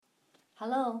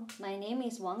Hello, my name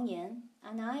is Wang Yan,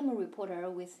 and I'm a reporter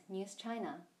with News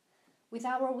China. With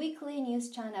our weekly News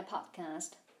China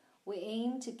podcast, we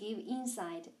aim to give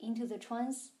insight into the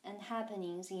trends and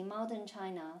happenings in modern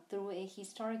China through a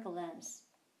historical lens.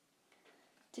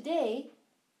 Today,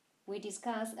 we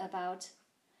discuss about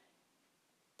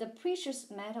the precious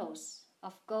metals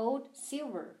of gold,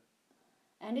 silver,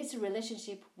 and its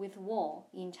relationship with war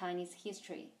in Chinese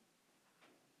history.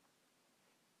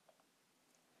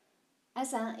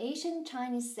 As an ancient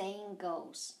Chinese saying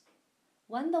goes,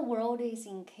 when the world is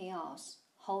in chaos,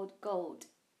 hold gold.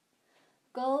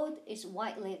 Gold is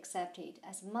widely accepted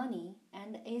as money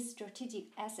and a strategic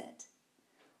asset.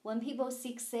 When people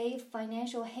seek safe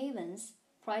financial havens,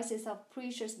 prices of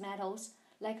precious metals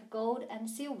like gold and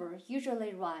silver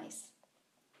usually rise.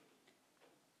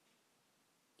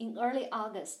 In early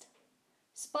August,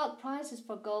 spot prices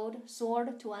for gold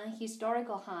soared to an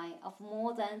historical high of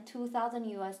more than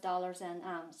 $2,000 an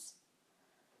ounce.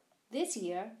 This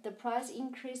year, the price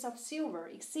increase of silver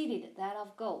exceeded that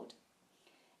of gold,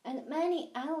 and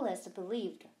many analysts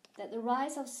believed that the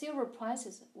rise of silver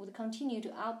prices would continue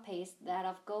to outpace that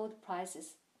of gold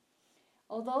prices.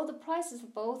 Although the prices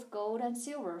of both gold and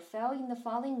silver fell in the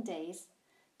following days,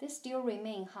 they still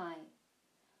remain high.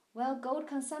 While gold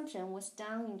consumption was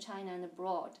down in China and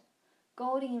abroad,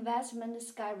 gold investment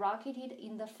skyrocketed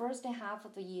in the first half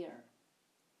of the year.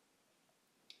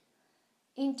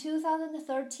 In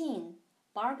 2013,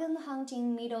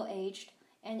 bargain-hunting middle-aged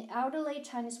and elderly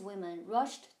Chinese women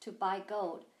rushed to buy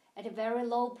gold at very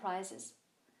low prices.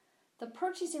 The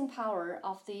purchasing power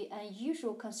of the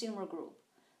unusual consumer group,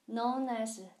 known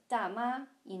as 大妈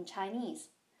in Chinese,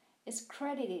 is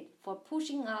credited for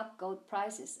pushing up gold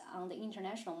prices on the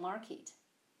international market.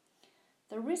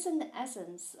 The recent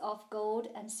ascent of gold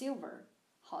and silver,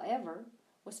 however,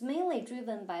 was mainly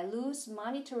driven by loose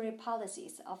monetary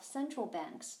policies of central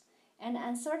banks and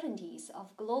uncertainties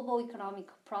of global economic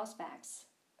prospects.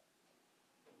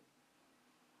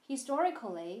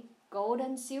 Historically, gold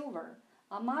and silver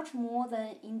are much more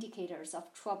than indicators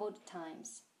of troubled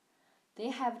times.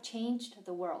 They have changed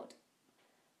the world.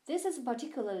 This is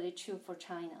particularly true for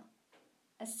China,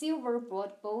 as silver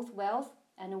brought both wealth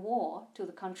and war to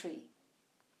the country.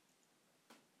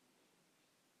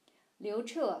 Liu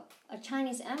Che, a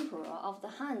Chinese emperor of the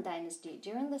Han Dynasty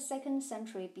during the 2nd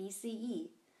century BCE,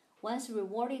 once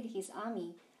rewarded his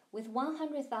army with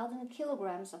 100,000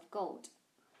 kilograms of gold.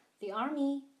 The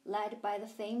army, led by the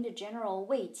famed general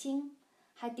Wei Qing,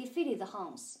 had defeated the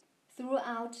Huns.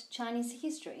 Throughout Chinese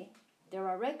history, there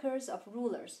are records of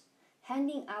rulers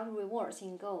handing out rewards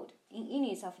in gold in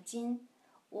units of jin,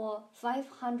 or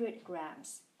 500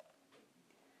 grams.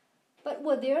 But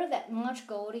was there that much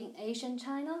gold in ancient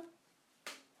China?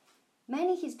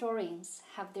 Many historians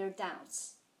have their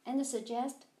doubts and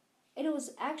suggest it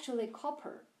was actually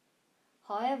copper.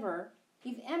 However,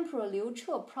 if Emperor Liu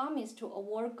Che promised to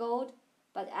award gold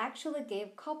but actually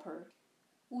gave copper,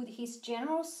 would his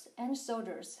generals and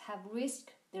soldiers have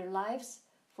risked their lives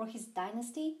for his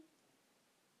dynasty?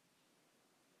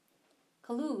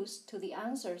 Clues to the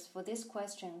answers for this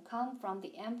question come from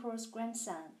the emperor's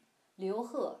grandson, Liu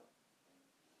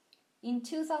He. In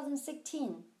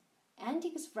 2016,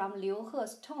 antiques from Liu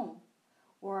He's tomb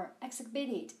were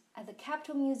exhibited at the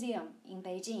Capital Museum in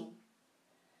Beijing.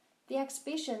 The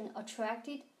exhibition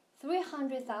attracted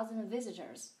 300,000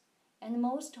 visitors, and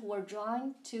most were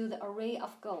drawn to the array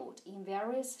of gold in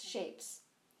various shapes,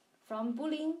 from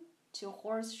bullion to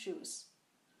horseshoes.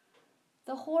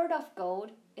 The hoard of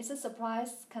gold is a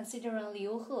surprise considering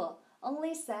Liu He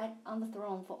only sat on the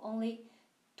throne for only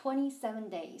 27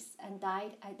 days and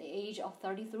died at the age of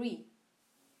 33.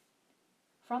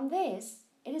 From this,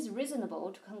 it is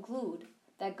reasonable to conclude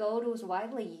that gold was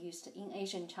widely used in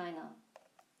ancient China.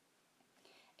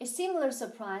 A similar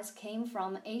surprise came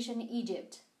from ancient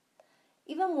Egypt.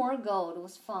 Even more gold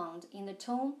was found in the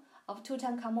tomb of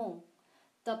Tutankhamun,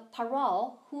 the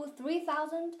pharaoh who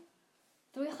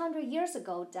 3,300 years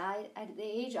ago died at the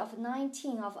age of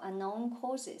 19 of unknown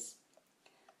causes.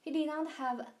 He did not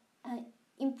have an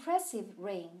impressive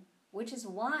reign, which is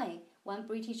why when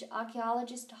British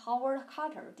archaeologist Howard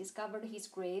Carter discovered his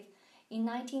grave in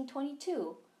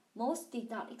 1922, most did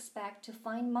not expect to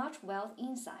find much wealth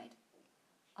inside.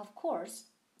 Of course,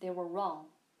 they were wrong.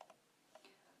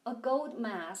 A gold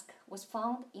mask was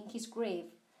found in his grave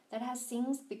that has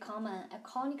since become an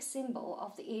iconic symbol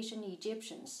of the ancient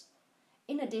Egyptians.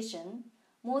 In addition,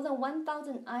 more than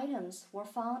 1,000 items were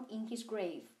found in his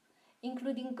grave,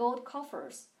 including gold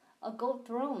coffers, a gold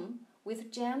throne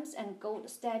with gems and gold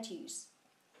statues.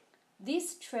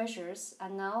 These treasures are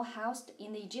now housed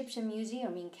in the Egyptian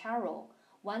Museum in Cairo,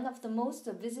 one of the most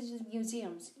visited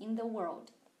museums in the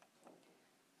world.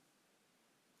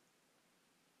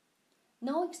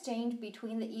 No exchange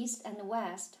between the East and the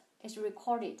West is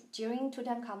recorded during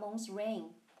Tutankhamun's reign,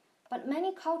 but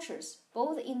many cultures,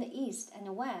 both in the East and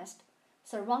the West,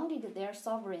 surrounded their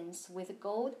sovereigns with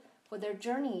gold for their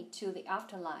journey to the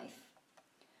afterlife.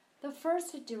 The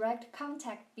first direct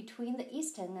contact between the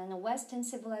Eastern and the Western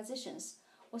civilizations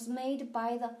was made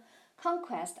by the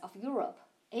conquest of Europe,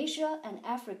 Asia, and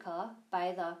Africa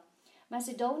by the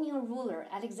Macedonian ruler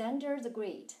Alexander the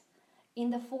Great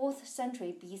in the 4th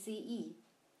century BCE.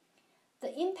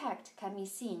 The impact can be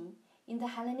seen in the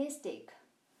Hellenistic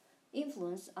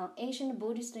influence on Asian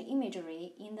Buddhist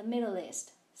imagery in the Middle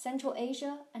East, Central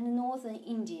Asia, and Northern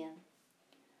India.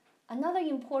 Another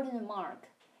important mark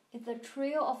is the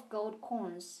trail of gold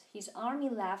coins his army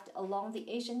left along the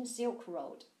Asian Silk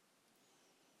Road.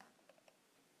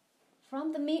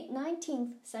 From the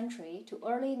mid-19th century to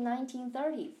early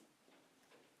 1930s,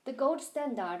 the gold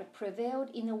standard prevailed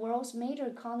in the world's major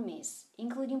economies,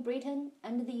 including Britain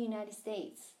and the United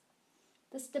States.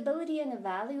 The stability and the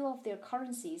value of their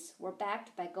currencies were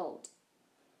backed by gold.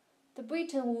 The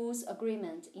Bretton Woods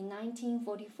Agreement in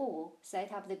 1944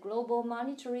 set up the global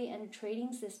monetary and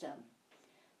trading system.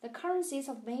 The currencies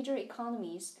of major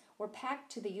economies were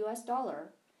pegged to the US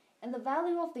dollar, and the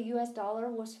value of the US dollar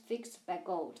was fixed by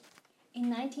gold. In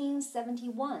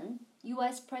 1971,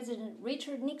 US President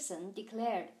Richard Nixon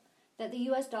declared that the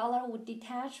US dollar would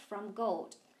detach from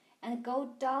gold, and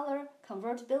gold-dollar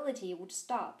convertibility would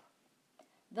stop.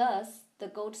 Thus, the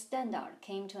gold standard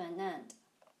came to an end.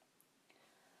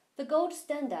 The gold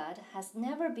standard has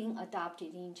never been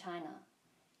adopted in China.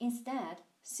 Instead,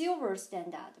 silver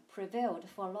standard prevailed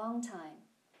for a long time.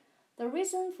 The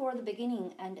reason for the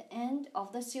beginning and end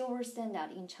of the silver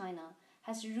standard in China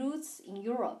has roots in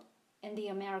Europe and the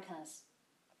Americas.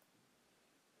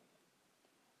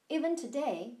 Even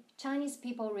today, Chinese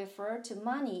people refer to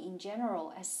money in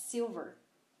general as silver.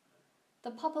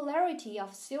 The popularity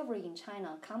of silver in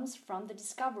China comes from the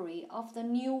discovery of the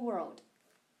New World.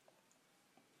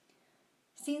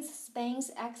 Since Spain's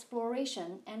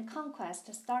exploration and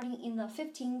conquest starting in the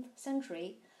 15th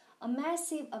century, a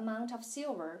massive amount of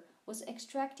silver was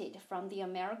extracted from the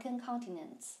American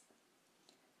continents.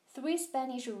 3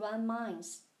 Spanish-run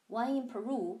mines, one in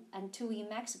Peru and 2 in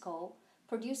Mexico,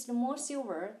 produced more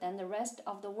silver than the rest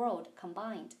of the world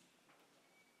combined.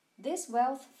 This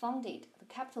wealth funded the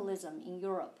capitalism in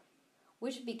Europe,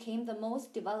 which became the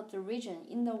most developed region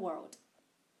in the world.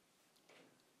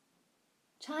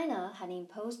 China had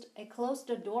imposed a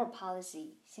closed-door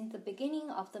policy since the beginning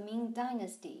of the Ming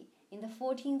Dynasty in the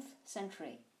 14th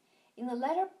century. In the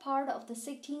latter part of the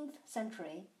 16th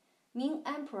century, Ming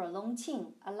Emperor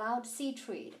Longqing allowed sea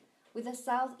trade with the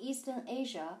Southeastern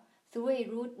Asia through a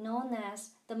route known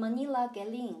as the Manila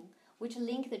Galleon, which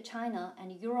linked China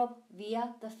and Europe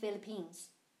via the Philippines.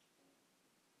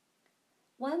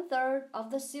 1/3 of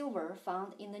the silver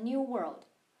found in the New World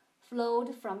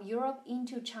flowed from Europe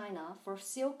into China for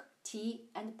silk, tea,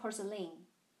 and porcelain.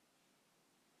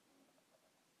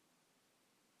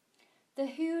 The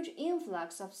huge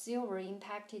influx of silver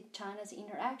impacted China's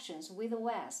interactions with the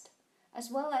West, as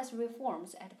well as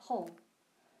reforms at home.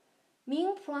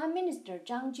 Ming Prime Minister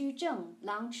Zhang Juzheng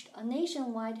launched a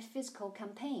nationwide fiscal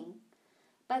campaign.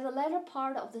 By the latter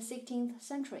part of the 16th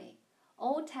century,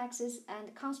 all taxes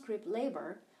and conscript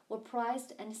labor were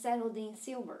priced and settled in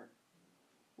silver.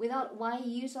 Without wide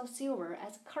use of silver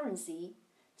as currency,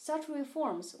 such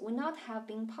reforms would not have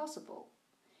been possible,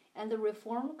 and the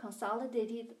reform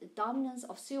consolidated the dominance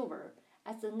of silver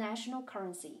as the national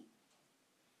currency.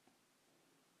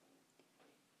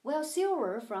 While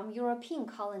silver from European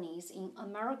colonies in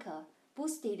America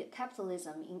boosted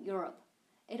capitalism in Europe,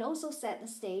 it also set the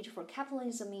stage for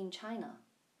capitalism in China.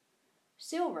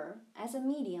 Silver, as a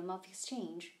medium of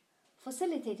exchange,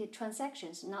 facilitated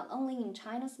transactions not only in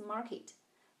China's market,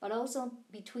 but also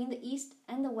between the East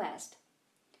and the West.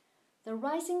 The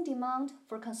rising demand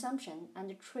for consumption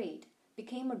and trade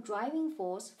became a driving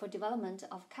force for development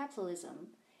of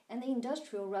capitalism and the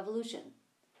Industrial Revolution.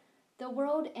 The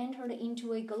world entered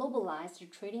into a globalized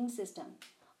trading system,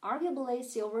 arguably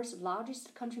silver's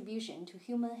largest contribution to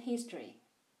human history.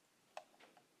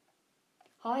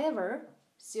 However,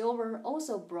 silver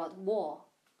also brought war.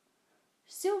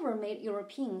 Silver made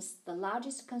Europeans the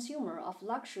largest consumer of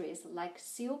luxuries like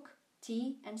silk,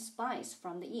 tea, and spice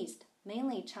from the East,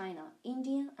 mainly China,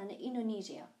 India, and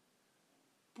Indonesia.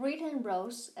 Britain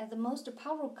rose as the most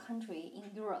powerful country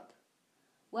in Europe.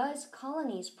 While its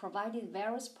colonies provided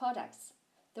various products,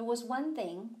 there was one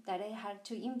thing that it had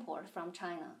to import from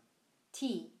China: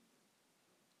 tea.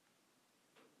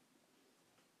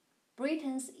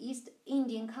 Britain's East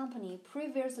Indian Company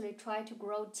previously tried to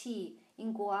grow tea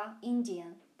in Goa, India,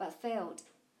 but failed.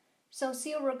 So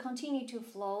silver continued to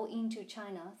flow into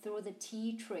China through the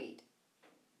tea trade.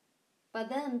 But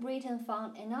then Britain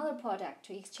found another product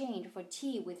to exchange for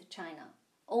tea with China: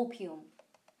 opium.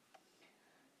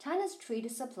 China's trade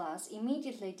surplus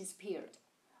immediately disappeared.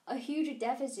 A huge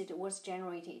deficit was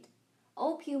generated.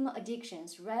 Opium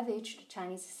addictions ravaged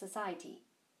Chinese society.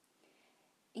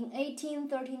 In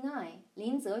 1839,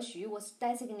 Lin Zexu was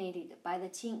designated by the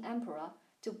Qing Emperor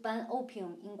to ban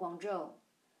opium in Guangzhou.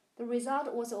 The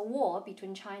result was a war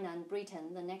between China and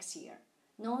Britain the next year,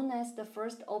 known as the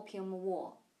First Opium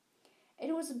War.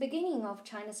 It was the beginning of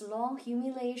China's long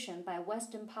humiliation by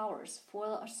Western powers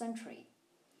for a century.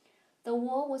 The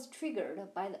war was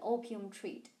triggered by the opium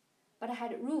trade, but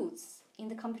had roots in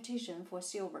the competition for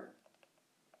silver.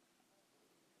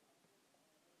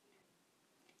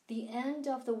 The end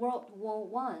of the World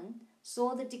War I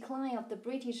saw the decline of the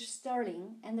British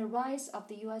sterling and the rise of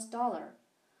the US dollar.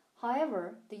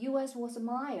 However, the US was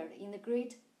mired in the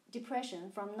Great Depression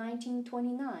from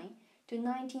 1929 to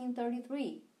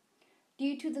 1933.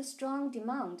 Due to the strong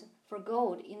demand for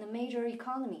gold in the major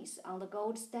economies on the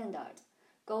gold standard,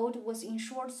 gold was in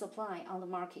short supply on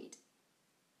the market.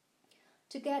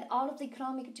 To get out of the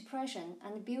economic depression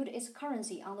and build its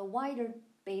currency on a wider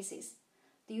basis,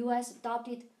 the US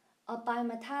adopted a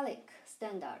bimetallic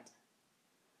standard.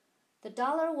 The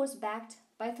dollar was backed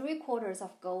by 3/4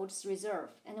 of gold's reserve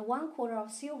and 1/4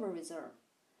 of silver reserve.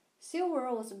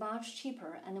 Silver was much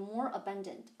cheaper and more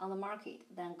abundant on the market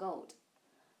than gold.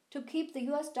 To keep the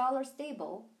US dollar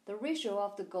stable, the ratio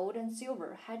of the gold and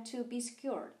silver had to be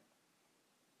secured.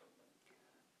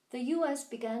 The US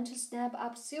began to snap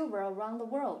up silver around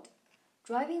the world,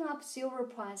 driving up silver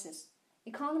prices.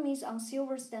 Economies on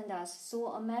silver standards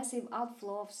saw a massive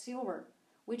outflow of silver,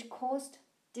 which caused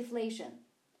deflation.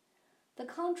 The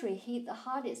country hit the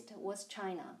hardest was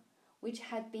China, which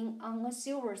had been on a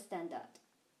silver standard.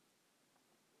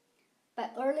 By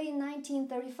early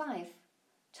 1935,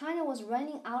 China was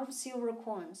running out of silver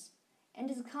coins,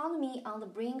 and its economy on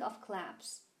the brink of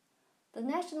collapse. The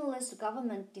nationalist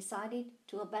government decided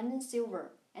to abandon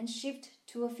silver and shift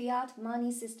to a fiat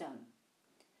money system.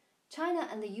 China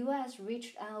and the US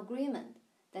reached an agreement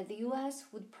that the US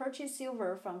would purchase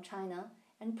silver from China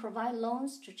and provide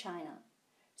loans to China.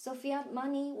 So fiat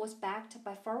money was backed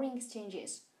by foreign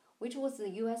exchanges, which was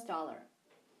the US dollar.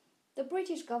 The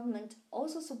British government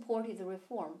also supported the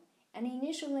reform and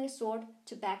initially sought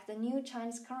to back the new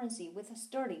Chinese currency with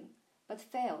sterling, but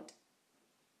failed.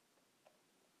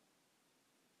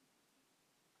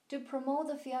 To promote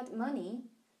the fiat money,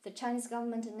 the Chinese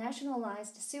government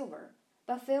nationalized silver,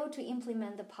 but failed to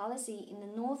implement the policy in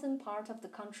the northern part of the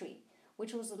country,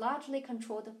 which was largely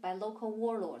controlled by local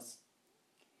warlords.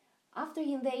 After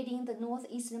invading the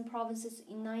northeastern provinces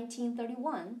in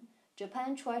 1931,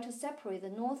 Japan tried to separate the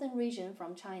northern region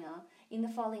from China in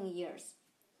the following years.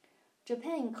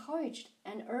 Japan encouraged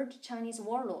and urged Chinese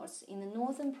warlords in the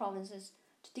northern provinces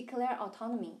to declare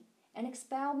autonomy and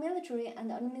expel military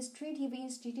and administrative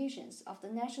institutions of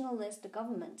the nationalist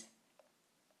government.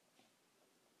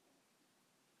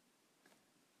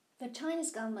 The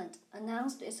Chinese government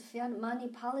announced its fiat money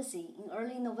policy in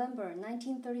early November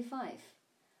 1935.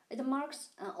 It marks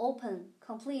an open,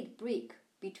 complete break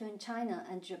between China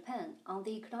and Japan on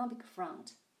the economic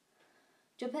front.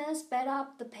 Japan sped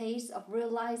up the pace of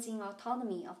realizing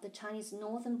autonomy of the Chinese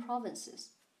northern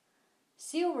provinces.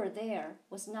 Silver there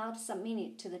was not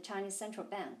submitted to the Chinese central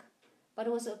bank, but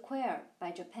was acquired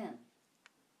by Japan.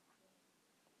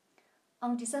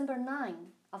 On December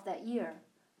 9 of that year,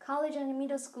 college and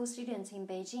middle school students in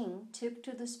Beijing took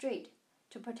to the street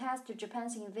to protest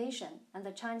Japan's invasion and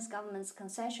the Chinese government's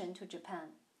concession to Japan.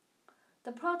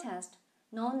 The protest,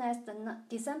 known as the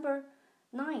December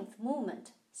 9th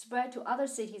movement, spread to other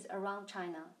cities around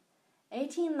China.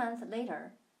 18 months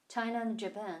later, China and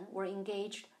Japan were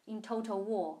engaged in total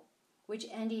war, which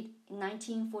ended in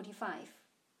 1945.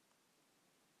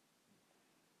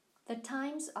 The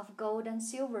times of gold and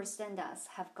silver standards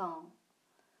have gone.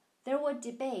 There were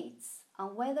debates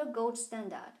on whether gold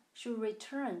standard should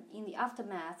return in the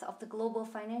aftermath of the global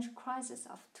financial crisis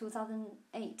of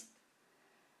 2008.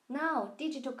 Now,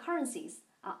 digital currencies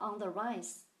are on the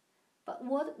rise, but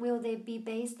what will they be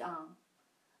based on?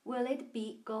 Will it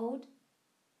be gold?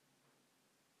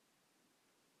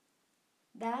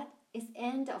 That is the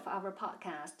end of our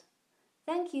podcast.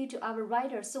 Thank you to our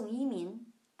writer Song Yimin,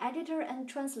 editor and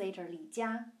translator Li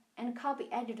Jia, and copy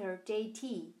editor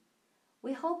JT.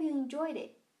 We hope you enjoyed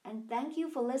it, and thank you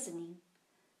for listening.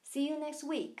 See you next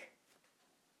week.